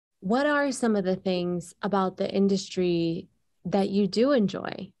What are some of the things about the industry that you do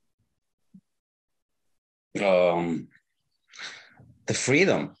enjoy? Um, the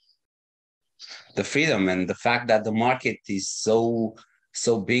freedom, and the fact that the market is so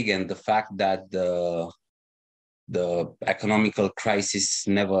big, and the fact that the economical crisis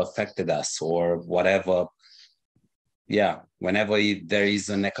never affected us or whatever. Yeah, whenever there is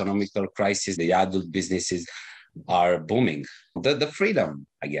an economical crisis, the adult businesses are booming. The freedom,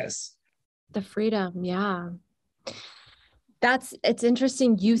 I guess. The freedom, yeah. It's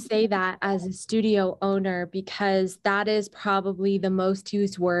interesting you say that as a studio owner because that is probably the most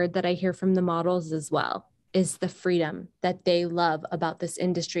used word that I hear from the models as well, is the freedom that they love about this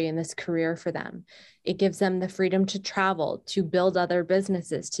industry and this career for them. It gives them the freedom to travel, to build other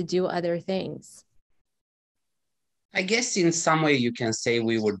businesses, to do other things. I guess in some way you can say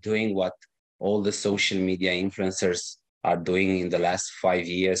we were doing what all the social media influencers are doing in the last 5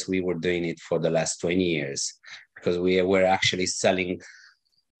 years. We were doing it for the last 20 years because we were actually selling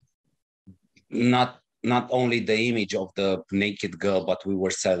not only the image of the naked girl, but we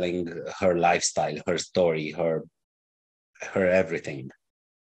were selling her lifestyle, her story, her everything.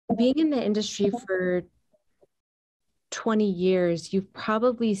 Being in the industry for 20 years, you've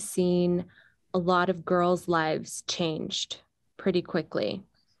probably seen a lot of girls' lives changed pretty quickly.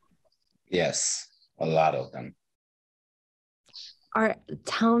 Yes, a lot of them. Are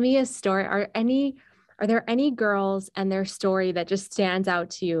Tell me a story. Are there any girls and their story that just stands out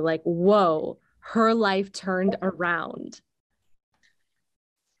to you like, whoa, her life turned around?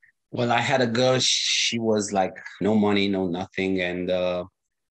 Well, I had a girl, she was like no money, no nothing. And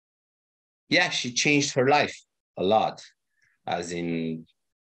yeah, she changed her life a lot, as in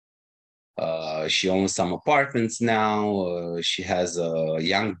she owns some apartments now. She has a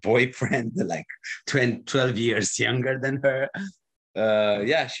young boyfriend, like 20, 12 years younger than her.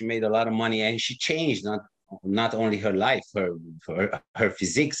 Yeah, she made a lot of money, and she changed not only her life, her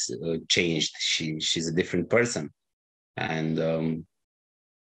physiques changed. She's a different person. And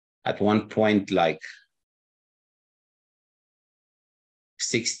at one point, like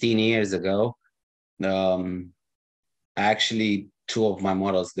 16 years ago, um, actually two of my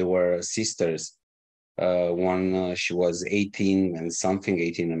models, they were sisters. One, she was 18 and something,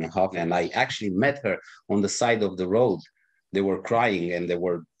 18 and a half. And I actually met her on the side of the road. They were crying, and they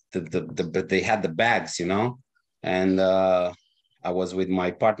had the bags, and I was with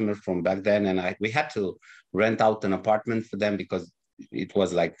my partner from back then, and we had to rent out an apartment for them because it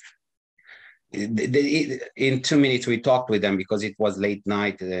was like in 2 minutes we talked with them because it was late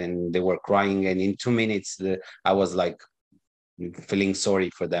night and they were crying, and in 2 minutes I was like feeling sorry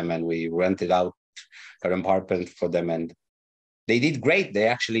for them, and we rented out an apartment for them, and they did great. They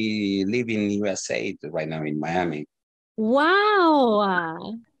actually live in USA right now in Miami.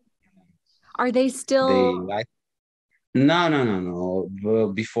 Wow. Are they still They like no, no, no, no.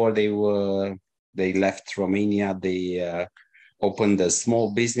 Before they left Romania, they opened a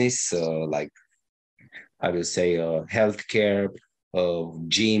small business, like I would say, healthcare,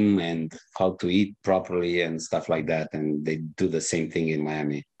 gym, and how to eat properly and stuff like that. And they do the same thing in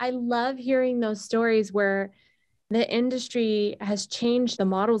Miami. I love hearing those stories where the industry has changed the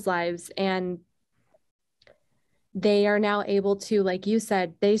models' lives and they are now able to, like you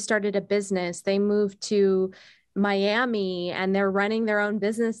said, they started a business, they moved to Miami and they're running their own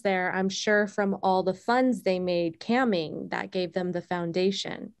business there. I'm sure from all the funds they made camming, that gave them the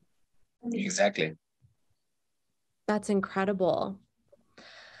foundation. Exactly. That's incredible.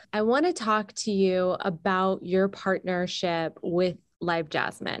 I want to talk to you about your partnership with Live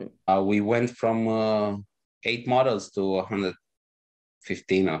Jasmine. We went from 8 models to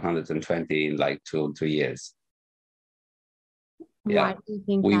 115 or 120 in like 2 or 3 years. Why Yeah, do you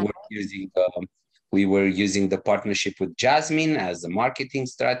think we that? were using we were using the partnership with Jasmine as a marketing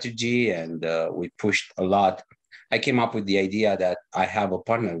strategy, and we pushed a lot. I came up with the idea that I have a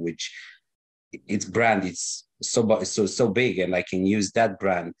partner which its brand is so big, and I can use that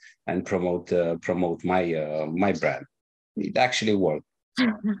brand and promote my brand. It actually worked.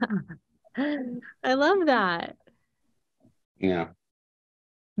 I love that. Yeah.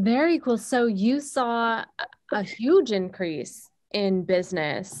 Very cool. So you saw a huge increase in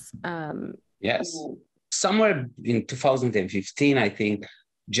business. Yes. Somewhere in 2015, I think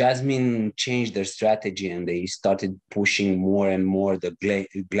Jasmine changed their strategy, and they started pushing more and more the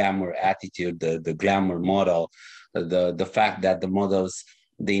glamour attitude, the glamour model, the fact that the models,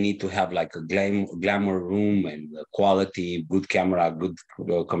 they need to have like a glamour room and quality, good camera, good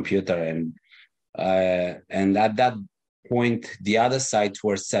computer, and at that point, the other sides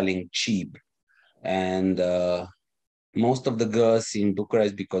were selling cheap, and most of the girls in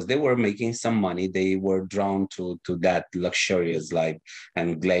Bucharest, because they were making some money, they were drawn to that luxurious life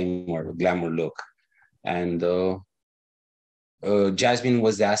and glamour look. And Jasmine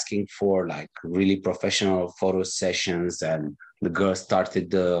was asking for like really professional photo sessions, and the girl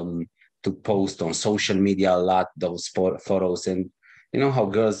started to post on social media a lot those photos. And you know how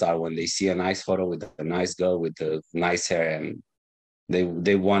girls are when they see a nice photo with a nice girl with nice hair, and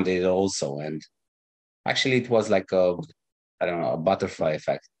they want it also. And actually, it was like a, I don't know, a butterfly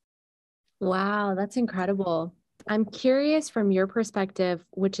effect. Wow, that's incredible. I'm curious from your perspective,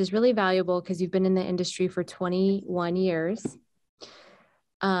 which is really valuable because you've been in the industry for 21 years.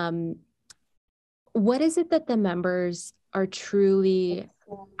 Um, what is it that the members are truly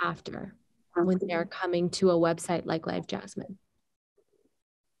after when they're coming to a website like Live Jasmine?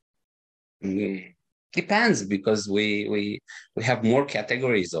 Depends, because we have more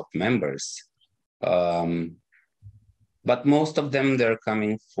categories of members, but most of them, they're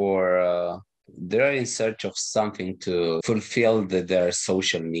coming for they're in search of something to fulfill their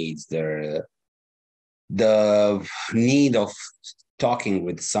social needs, their the need of talking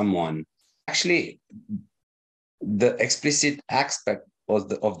with someone. Actually, the explicit aspect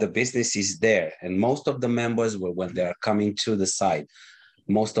of the business is there, and most of the members, when they're coming to the site,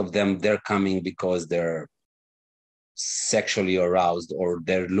 most of them, they're coming because they're sexually aroused or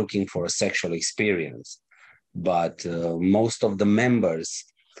they're looking for a sexual experience. But most of the members,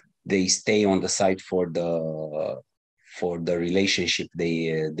 they stay on the site for the relationship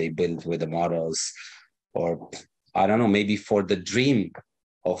they build with the models, or I don't know, maybe for the dream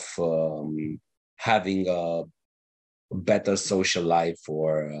of having a better social life,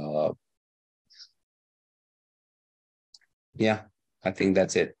 or yeah, I think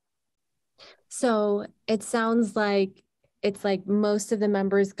that's it. So it sounds like it's like most of the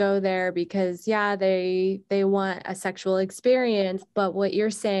members go there because yeah, they want a sexual experience, but what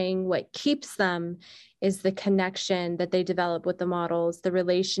you're saying, what keeps them is the connection that they develop with the models, the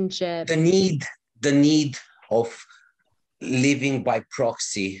relationship. The need of living by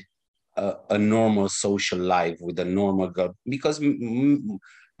proxy a normal social life with a normal girl, because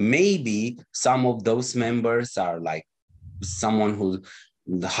maybe some of those members are like someone who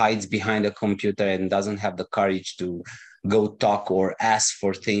hides behind a computer and doesn't have the courage to go talk or ask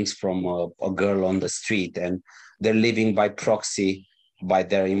for things from a girl on the street, and they're living by proxy, by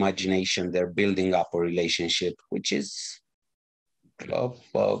their imagination. They're building up a relationship, which is a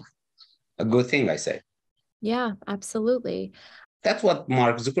good thing, I say. Yeah, absolutely. That's what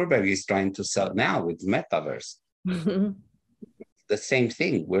Mark Zuckerberg is trying to sell now with metaverse. The same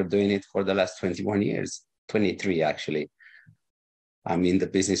thing. We're doing it for the last 21 years, 23 actually. I'm in the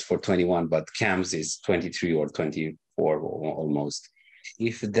business for 21, but CAMS is 23 or 24 almost.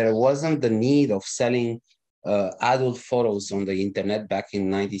 If there wasn't the need of selling adult photos on the internet back in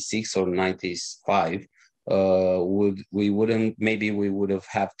 96 or 95, we would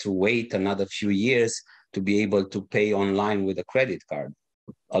have to wait another few years to be able to pay online with a credit card.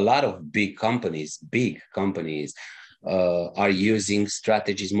 A lot of big companies are using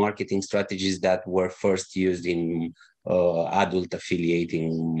marketing strategies that were first used in adult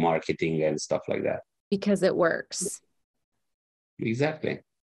affiliating marketing and stuff like that. Because it works. Exactly.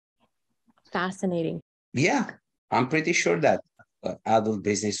 Fascinating. Yeah, I'm pretty sure that adult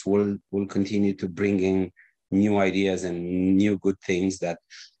business will continue to bring in new ideas and new good things that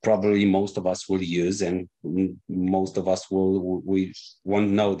probably most of us will use, and most of us we won't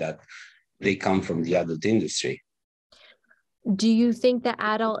know that they come from the adult industry. Do you think the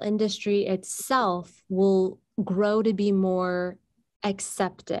adult industry itself will grow to be more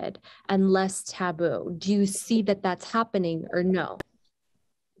accepted and less taboo? Do you see that that's happening or no?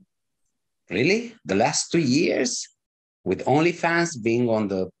 Really? The last 2 years, with OnlyFans being on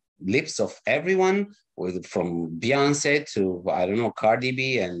the lips of everyone, from Beyonce to, I don't know, Cardi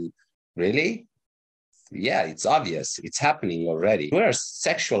B, and really? Yeah, it's obvious. It's happening already. We're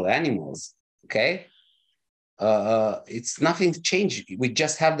sexual animals, okay? It's nothing changed. We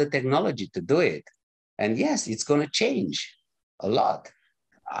just have the technology to do it. And yes, it's going to change a lot.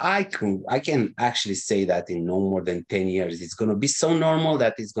 I can actually say that in no more than 10 years, it's going to be so normal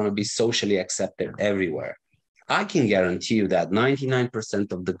that it's going to be socially accepted everywhere. I can guarantee you that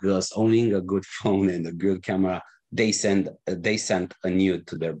 99% of the girls owning a good phone and a good camera, they sent a nude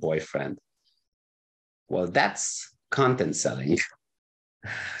to their boyfriend. Well, that's content selling.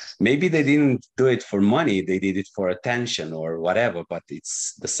 Maybe they didn't do it for money, they did it for attention or whatever, but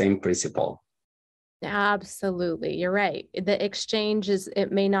it's the same principle. Absolutely. You're right. The exchange is,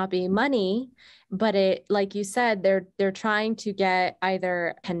 it may not be money, but it, like you said, they're trying to get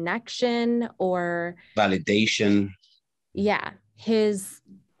either connection or Validation. Yeah, his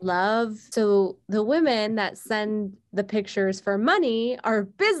love. So the women that send the pictures for money are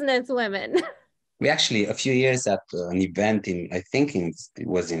business women. We actually, a few years at an event I think it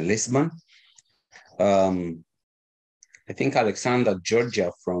was in Lisbon. Um, I think Alexandra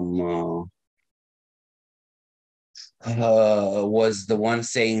Georgia from was the one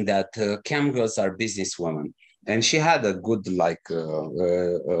saying that cam girls are businesswomen, and she had a good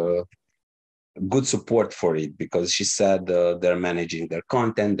good support for it because she said they're managing their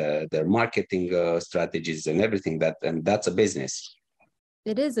content, their marketing strategies, and everything and that's a business.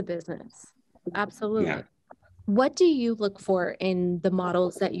 It is a business. Yeah, Absolutely. What do you look for in the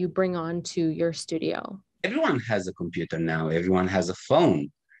models that you bring on to your studio? everyone has a computer now. Everyone has a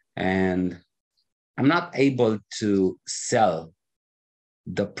phone, and I'm not able to sell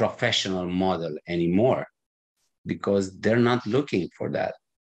the professional model anymore because they're not looking for that.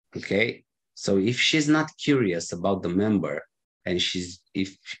 Okay. So if she's not curious about the member and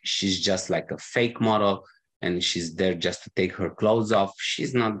if she's just like a fake model and she's there just to take her clothes off,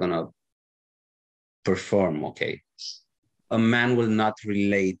 she's not gonna perform. Okay. A man will not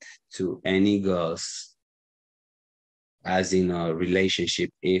relate to any girls as in a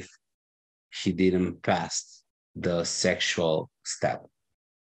relationship if he didn't pass the sexual step.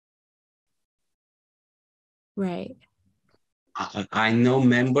 Right. I know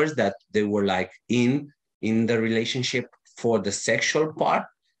members that they were like in the relationship for the sexual part,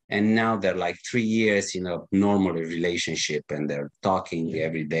 and now they're like 3 years in a normal relationship, and they're talking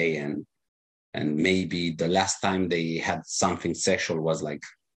every day, and maybe the last time they had something sexual was like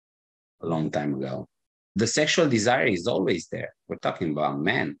a long time ago. The sexual desire is always there. We're talking about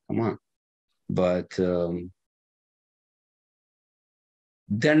men, come on, but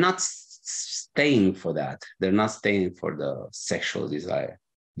they're not staying for that. They're not staying for the sexual desire.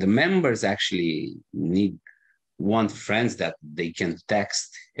 The members actually want friends that they can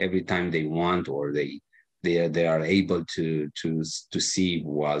text every time they want, or they are able to see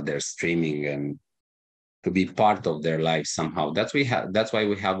while they're streaming and to be part of their life somehow. That's why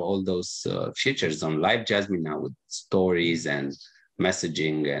we have all those features on Live Jasmine now with stories and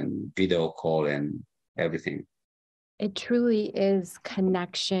messaging and video call and everything. It truly is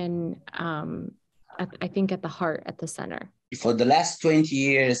connection, I think at the heart, at the center. For the last 20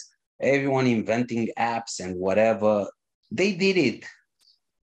 years, everyone inventing apps and whatever, they did it.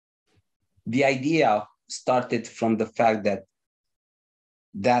 The idea started from the fact that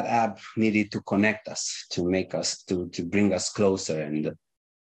that app needed to connect us, to make us, to bring us closer. And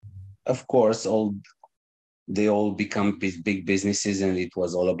of course, they all become big businesses, and it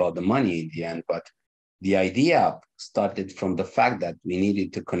was all about the money in the end. But the idea started from the fact that we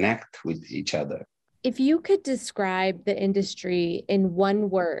needed to connect with each other. If you could describe the industry in one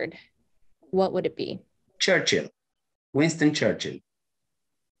word, what would it be? Churchill, Winston Churchill.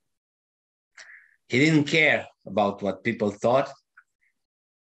 He didn't care about what people thought.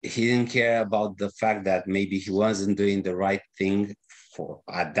 He didn't care about the fact that maybe he wasn't doing the right thing for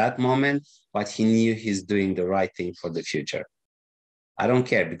at that moment, but he knew he's doing the right thing for the future. I don't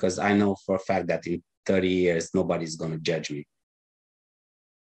care because I know for a fact that in 30 years, nobody's going to judge me.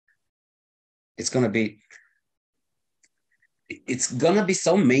 It's going to be, it's going to be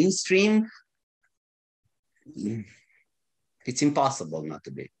so mainstream. It's impossible not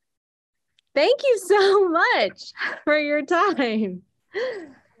to be. Thank you so much for your time.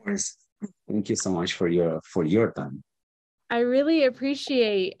 Thank you so much for your time. I really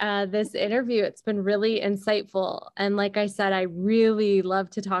appreciate this interview. It's been really insightful. And like I said, I really love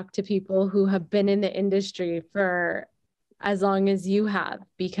to talk to people who have been in the industry for as long as you have,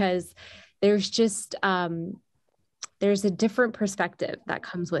 because there's just, there's a different perspective that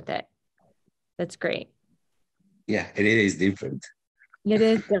comes with it. That's great. Yeah, it is different. It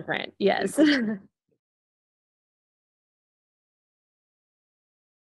is different. Yes.